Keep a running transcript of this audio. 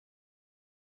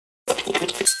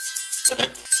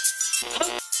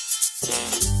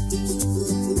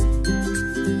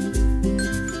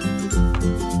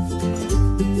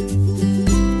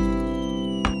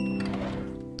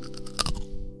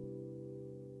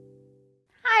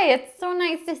Hi, it's so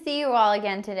nice to see you all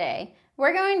again today.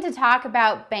 We're going to talk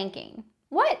about banking.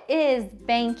 What is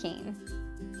banking?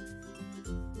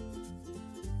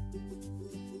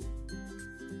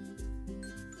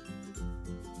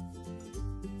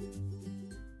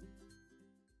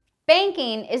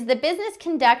 Banking is the business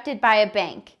conducted by a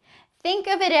bank. Think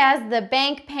of it as the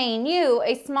bank paying you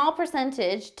a small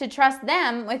percentage to trust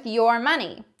them with your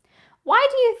money. Why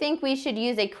do you think we should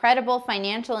use a credible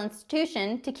financial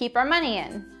institution to keep our money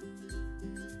in?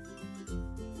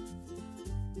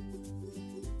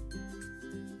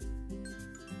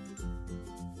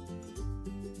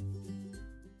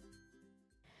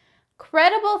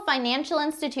 Credible financial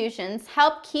institutions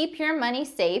help keep your money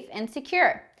safe and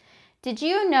secure. Did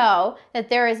you know that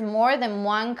there is more than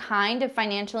one kind of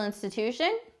financial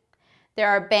institution? There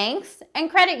are banks and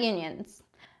credit unions.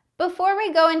 Before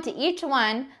we go into each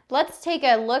one, let's take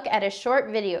a look at a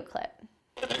short video clip.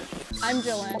 I'm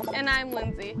Jolene. And I'm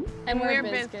Lindsay. And we're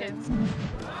Biz Kids.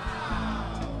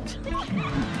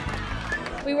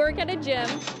 We work at a gym.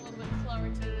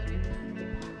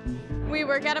 We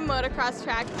work at a motocross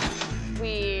track.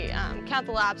 We count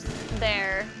the laps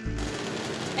there.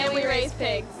 And we raise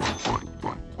pigs.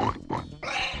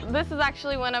 This is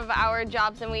actually one of our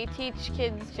jobs, and we teach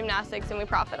kids gymnastics and we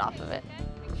profit off of it.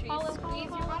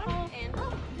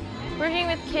 Working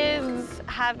with kids,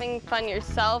 having fun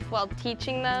yourself while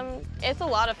teaching them, it's a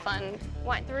lot of fun.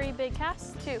 What, 3 big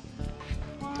casts? 2.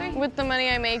 3. With the money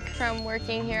I make from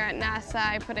working here at NASA,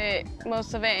 I put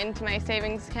most of it into my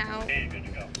savings account. Hey, good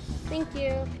to go. Thank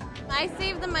you. I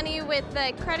save the money with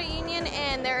the credit union,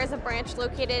 and there is a branch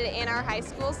located in our high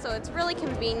school, so it's really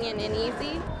convenient and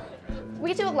easy.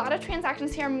 We do a lot of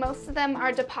transactions here. Most of them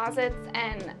are deposits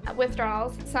and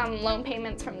withdrawals, some loan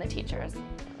payments from the teachers.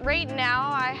 Right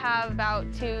now, I have about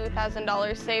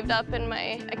 $2,000 saved up in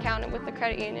my account with the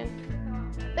credit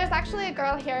union. There's actually a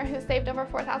girl here who saved over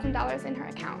 $4,000 in her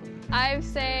account. I've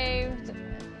saved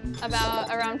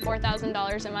around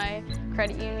 $4,000 in my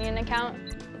credit union account.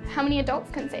 How many adults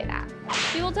can say that?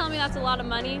 People tell me that's a lot of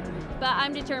money, but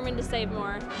I'm determined to save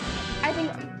more. I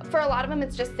think for a lot of them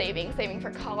it's just saving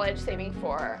for college, saving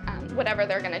for whatever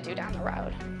they're going to do down the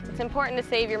road. It's important to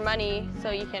save your money so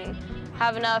you can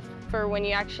have enough for when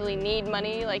you actually need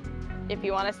money, like if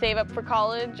you want to save up for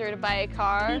college or to buy a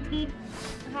car.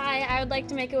 Hi, I would like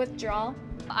to make a withdrawal.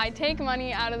 I take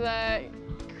money out of the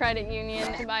credit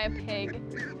union to buy a pig,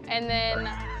 and then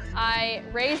I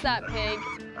raise that pig,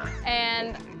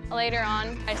 and later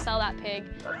on I sell that pig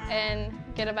and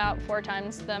get about 4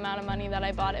 times the amount of money that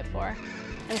I bought it for.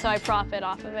 And so I profit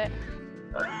off of it.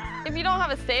 If you don't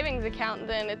have a savings account,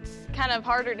 then it's kind of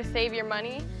harder to save your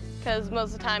money, because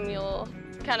most of the time you'll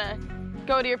kind of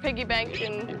go to your piggy bank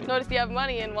and notice you have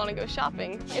money and want to go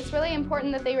shopping. It's really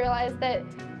important that they realize that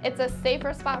it's a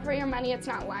safer spot for your money. It's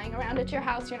not lying around at your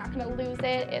house. You're not going to lose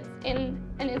it. It's in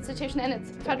an institution and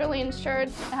it's federally insured.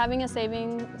 Having a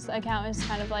savings account is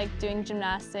kind of like doing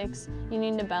gymnastics. You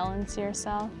need to balance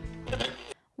yourself.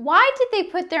 Why did they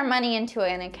put their money into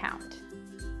an account?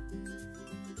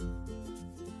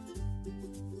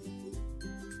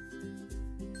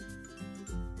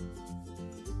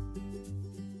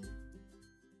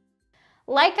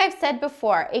 Like I've said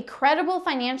before, a credible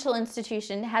financial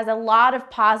institution has a lot of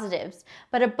positives,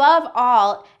 but above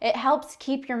all, it helps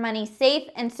keep your money safe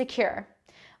and secure.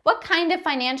 What kind of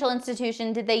financial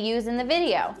institution did they use in the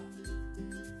video?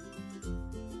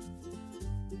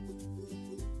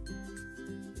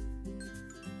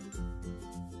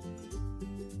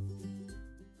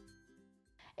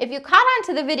 If you caught on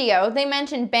to the video, they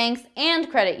mentioned banks and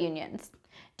credit unions.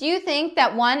 Do you think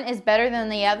that one is better than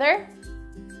the other?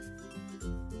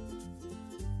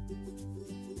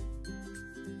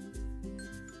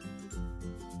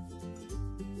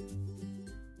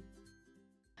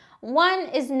 One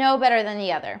is no better than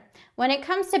the other. When it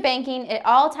comes to banking, it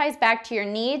all ties back to your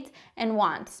needs and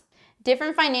wants.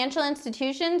 Different financial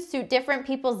institutions suit different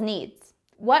people's needs.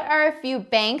 What are a few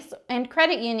banks and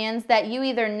credit unions that you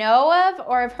either know of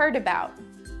or have heard about?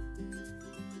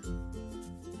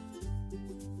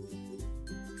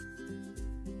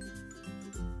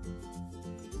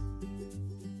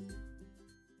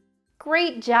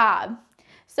 Great job!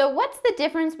 So what's the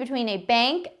difference between a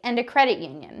bank and a credit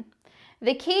union?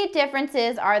 The key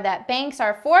differences are that banks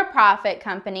are for-profit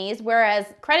companies, whereas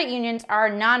credit unions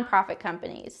are nonprofit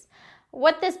companies.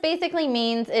 What this basically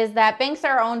means is that banks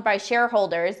are owned by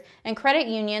shareholders and credit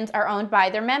unions are owned by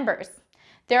their members.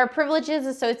 There are privileges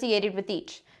associated with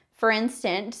each. For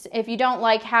instance, if you don't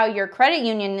like how your credit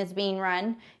union is being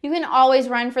run, you can always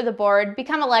run for the board,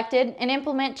 become elected, and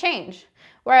implement change.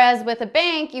 Whereas with a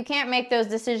bank, you can't make those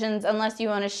decisions unless you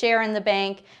own a share in the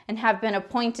bank and have been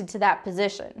appointed to that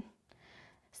position.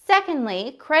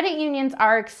 Secondly, credit unions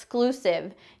are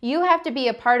exclusive. You have to be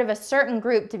a part of a certain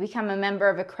group to become a member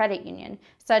of a credit union,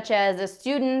 such as a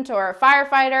student or a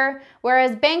firefighter,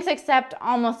 whereas banks accept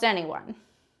almost anyone.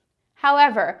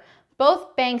 However,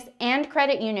 both banks and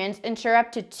credit unions insure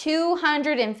up to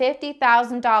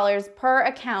 $250,000 per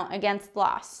account against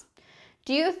loss.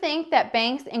 Do you think that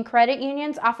banks and credit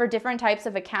unions offer different types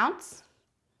of accounts?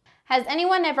 Has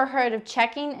anyone ever heard of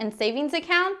checking and savings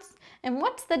accounts? And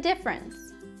what's the difference?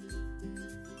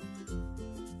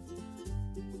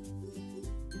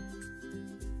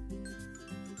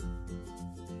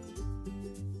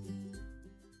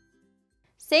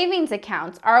 Savings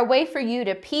accounts are a way for you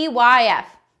to PYF.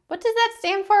 What does that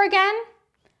stand for again?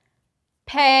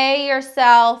 Pay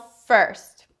yourself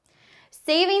first.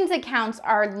 Savings accounts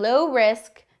are low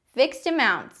risk, fixed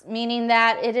amounts, meaning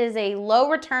that it is a low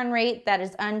return rate that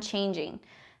is unchanging.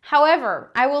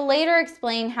 However, I will later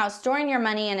explain how storing your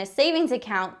money in a savings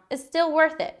account is still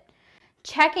worth it.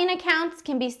 Checking accounts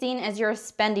can be seen as your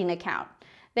spending account.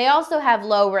 They also have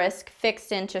low risk,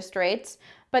 fixed interest rates,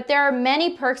 but there are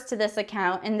many perks to this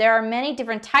account, and there are many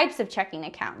different types of checking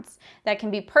accounts that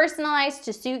can be personalized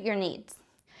to suit your needs.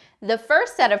 The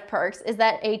first set of perks is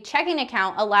that a checking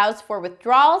account allows for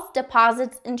withdrawals,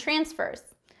 deposits, and transfers.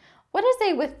 What is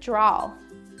a withdrawal?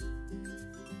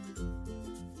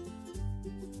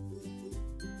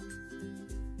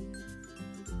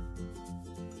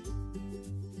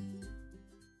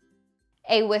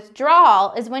 A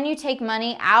withdrawal is when you take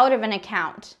money out of an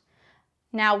account.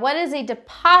 Now, what is a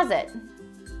deposit?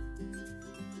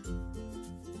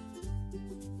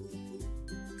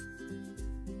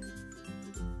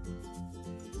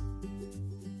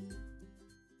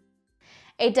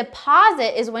 A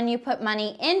deposit is when you put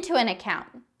money into an account.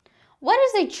 What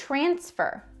is a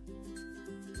transfer?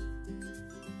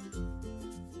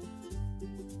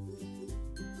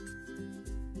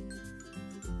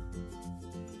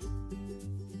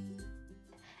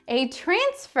 A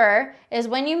transfer is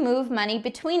when you move money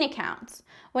between accounts.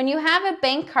 When you have a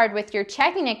bank card with your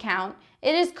checking account,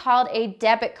 it is called a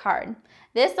debit card.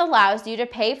 This allows you to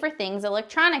pay for things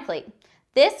electronically.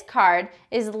 This card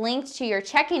is linked to your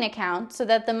checking account so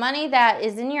that the money that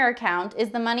is in your account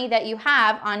is the money that you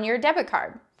have on your debit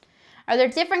card. Are there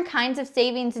different kinds of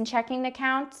savings and checking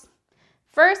accounts?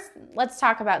 First, let's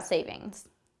talk about savings.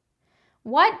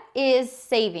 What is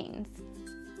savings?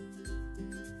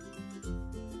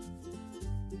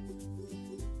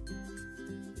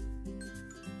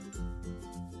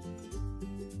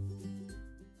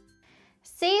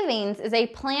 Savings is a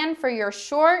plan for your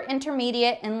short,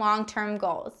 intermediate, and long-term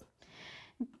goals.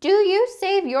 Do you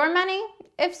save your money?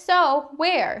 If so,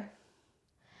 where?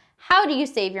 How do you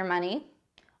save your money?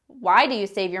 Why do you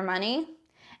save your money?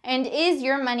 And is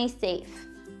your money safe?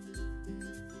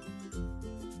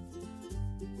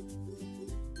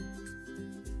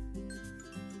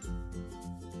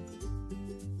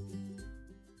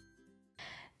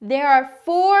 There are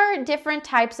 4 different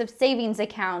types of savings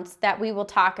accounts that we will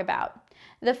talk about.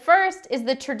 The first is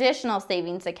the traditional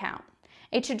savings account.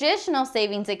 A traditional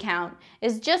savings account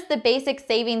is just the basic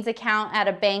savings account at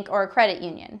a bank or a credit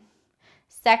union.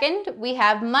 Second, we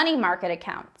have money market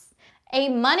accounts. A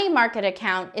money market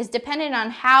account is dependent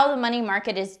on how the money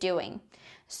market is doing.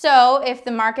 So if the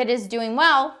market is doing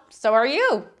well, so are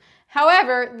you.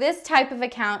 However, this type of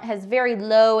account has very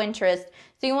low interest,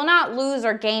 so you will not lose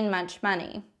or gain much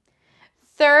money.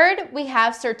 Third, we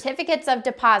have certificates of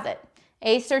deposit.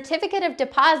 A certificate of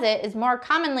deposit is more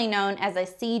commonly known as a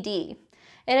CD.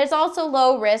 It is also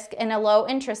low risk and a low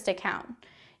interest account.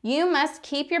 You must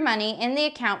keep your money in the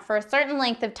account for a certain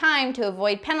length of time to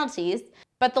avoid penalties,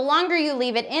 but the longer you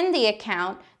leave it in the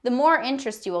account, the more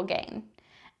interest you will gain.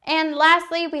 And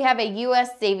lastly, we have a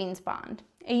U.S. savings bond.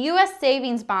 A U.S.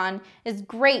 savings bond is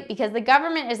great because the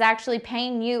government is actually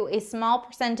paying you a small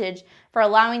percentage for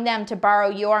allowing them to borrow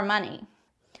your money.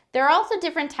 There are also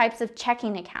different types of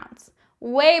checking accounts.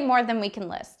 Way more than we can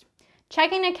list.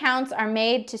 Checking accounts are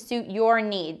made to suit your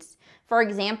needs. For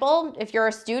example, if you're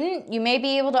a student, you may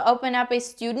be able to open up a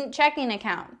student checking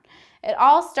account. It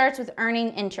all starts with earning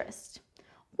interest.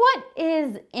 What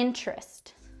is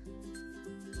interest?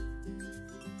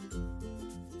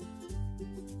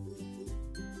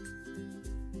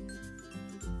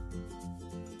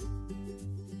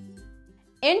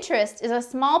 Interest is a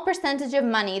small percentage of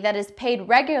money that is paid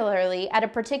regularly at a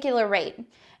particular rate.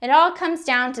 It all comes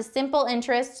down to simple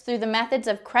interest through the methods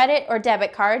of credit or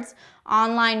debit cards,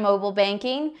 online mobile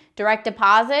banking, direct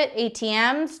deposit,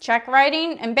 ATMs, check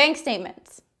writing, and bank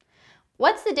statements.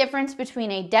 What's the difference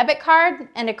between a debit card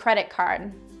and a credit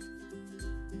card?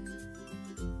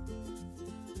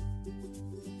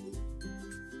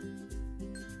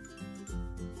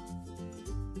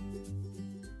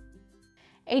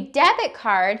 A debit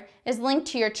card is linked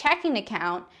to your checking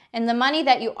account and the money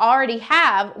that you already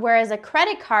have, whereas a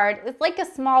credit card is like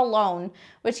a small loan,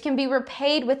 which can be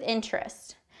repaid with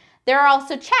interest. There are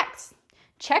also checks.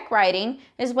 Check writing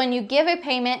is when you give a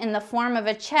payment in the form of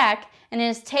a check and it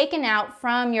is taken out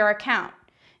from your account.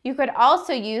 You could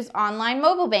also use online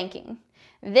mobile banking.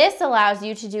 This allows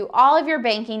you to do all of your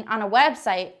banking on a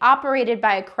website operated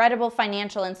by a credible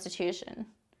financial institution.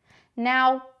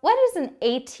 Now, what is an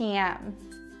ATM?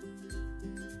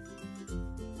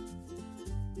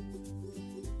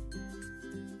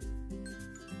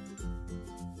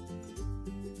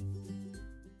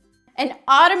 An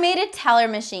automated teller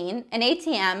machine, an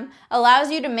ATM,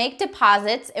 allows you to make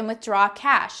deposits and withdraw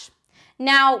cash.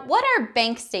 Now, what are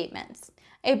bank statements?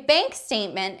 A bank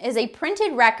statement is a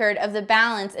printed record of the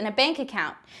balance in a bank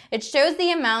account. It shows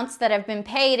the amounts that have been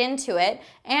paid into it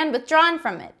and withdrawn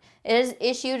from it. It is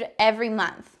issued every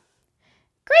month.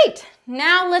 Great!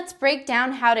 Now let's break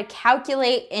down how to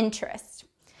calculate interest.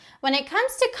 When it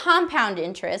comes to compound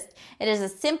interest, it is a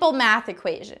simple math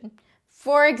equation.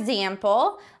 For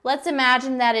example, let's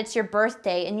imagine that it's your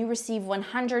birthday and you receive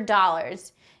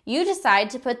 $100. You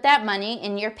decide to put that money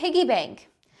in your piggy bank.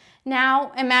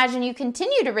 Now, imagine you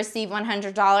continue to receive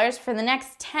 $100 for the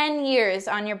next 10 years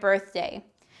on your birthday.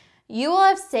 You will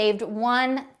have saved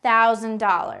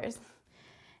 $1,000.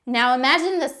 Now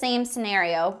imagine the same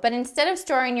scenario, but instead of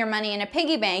storing your money in a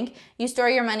piggy bank, you store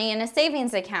your money in a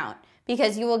savings account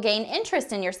because you will gain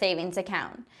interest in your savings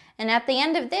account. And at the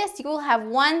end of this, you will have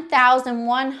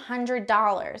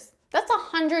 $1,100. That's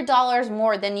 $100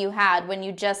 more than you had when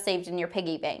you just saved in your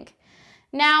piggy bank.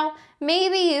 Now,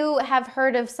 maybe you have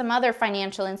heard of some other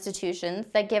financial institutions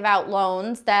that give out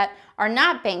loans that are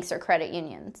not banks or credit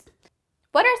unions.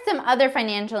 What are some other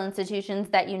financial institutions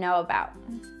that you know about?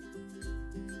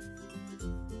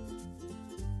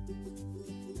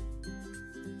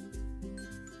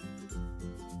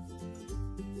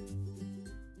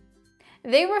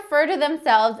 They refer to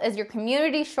themselves as your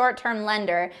community short-term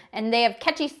lender, and they have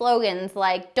catchy slogans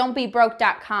like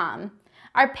don'tbebroke.com.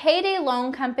 Are payday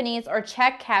loan companies or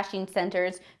check cashing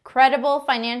centers credible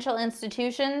financial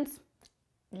institutions?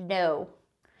 No.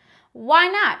 Why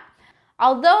not?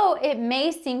 Although it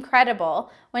may seem credible,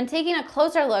 when taking a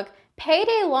closer look,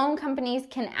 payday loan companies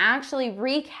can actually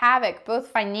wreak havoc both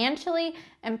financially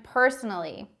and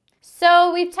personally.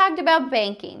 So we've talked about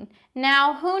banking.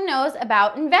 Now, who knows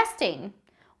about investing?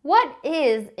 What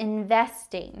is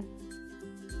investing?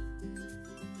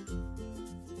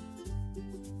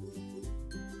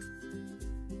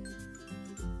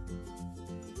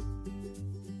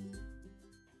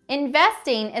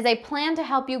 Investing is a plan to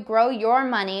help you grow your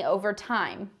money over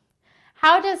time.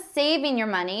 How does saving your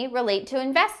money relate to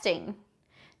investing?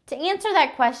 To answer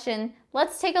that question,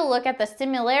 let's take a look at the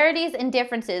similarities and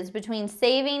differences between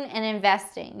saving and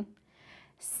investing.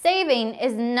 Saving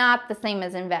is not the same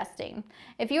as investing.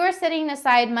 If you are setting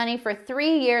aside money for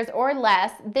 3 years or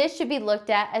less, this should be looked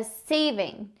at as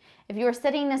saving. If you are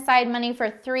setting aside money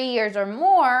for 3 years or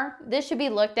more, this should be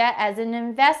looked at as an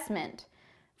investment.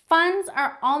 Funds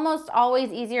are almost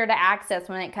always easier to access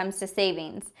when it comes to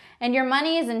savings, and your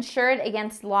money is insured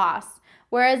against loss,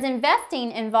 whereas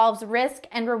investing involves risk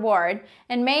and reward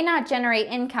and may not generate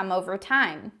income over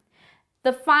time.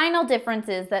 The final difference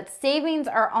is that savings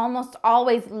are almost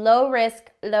always low risk,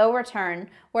 low return,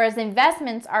 whereas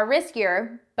investments are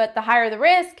riskier, but the higher the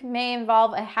risk may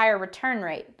involve a higher return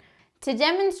rate. To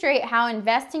demonstrate how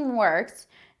investing works,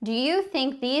 do you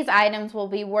think these items will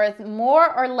be worth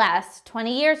more or less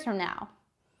 20 years from now?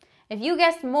 If you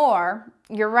guessed more,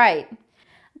 you're right.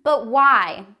 But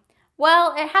why?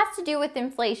 Well, it has to do with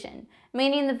inflation,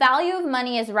 meaning the value of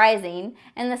money is rising,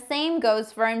 and the same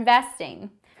goes for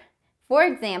investing. For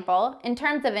example, in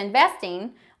terms of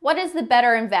investing, what is the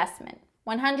better investment?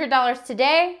 $100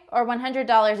 today or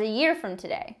 $100 a year from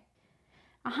today?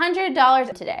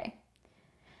 $100 today.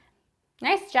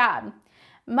 Nice job.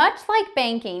 Much like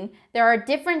banking, there are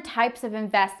different types of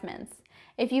investments.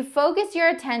 If you focus your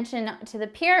attention to the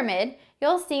pyramid,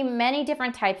 you'll see many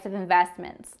different types of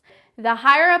investments. The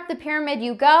higher up the pyramid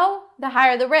you go, the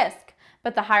higher the risk,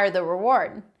 but the higher the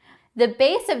reward. The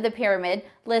base of the pyramid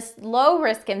lists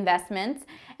low-risk investments,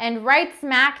 and right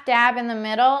smack dab in the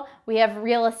middle, we have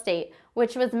real estate,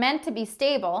 which was meant to be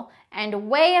stable, and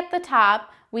way at the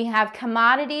top, we have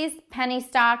commodities, penny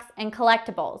stocks, and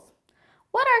collectibles.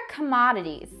 What are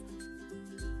commodities?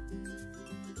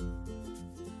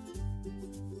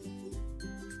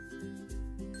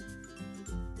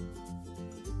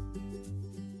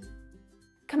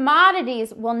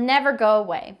 Commodities will never go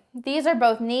away. These are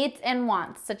both needs and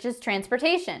wants, such as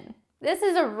transportation. This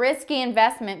is a risky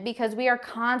investment because we are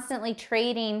constantly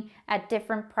trading at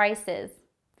different prices.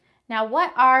 Now,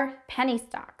 what are penny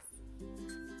stocks?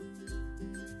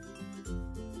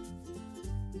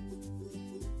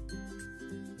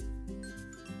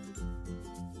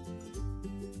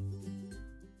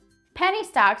 Penny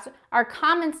stocks are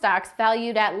common stocks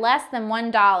valued at less than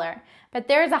 $1, but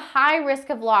there is a high risk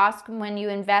of loss when you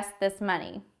invest this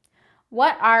money.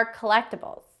 What are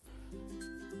collectibles?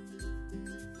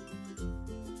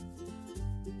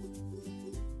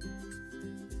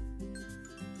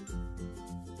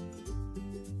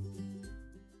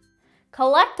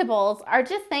 Collectibles are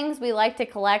just things we like to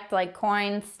collect, like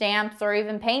coins, stamps, or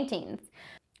even paintings.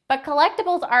 But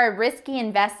collectibles are a risky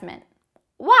investment.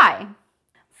 Why?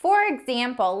 For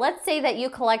example, let's say that you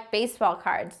collect baseball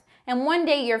cards, and one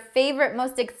day your favorite,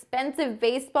 most expensive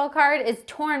baseball card is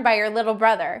torn by your little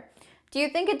brother. Do you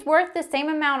think it's worth the same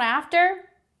amount after?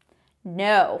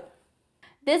 No.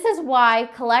 This is why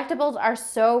collectibles are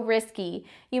so risky.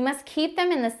 You must keep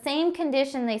them in the same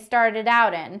condition they started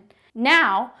out in.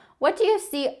 Now, what do you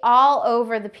see all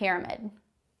over the pyramid?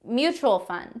 Mutual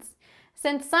funds.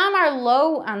 Since some are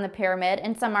low on the pyramid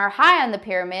and some are high on the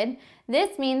pyramid,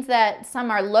 this means that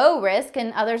some are low risk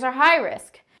and others are high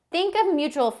risk. Think of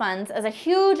mutual funds as a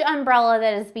huge umbrella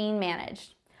that is being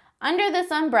managed. Under this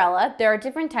umbrella, there are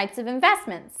different types of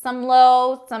investments, some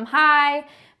low, some high,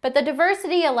 but the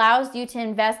diversity allows you to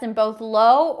invest in both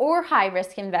low or high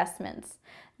risk investments.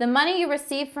 The money you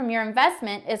receive from your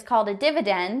investment is called a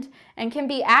dividend and can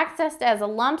be accessed as a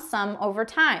lump sum over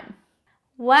time.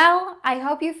 Well, I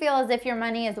hope you feel as if your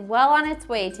money is well on its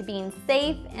way to being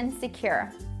safe and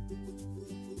secure.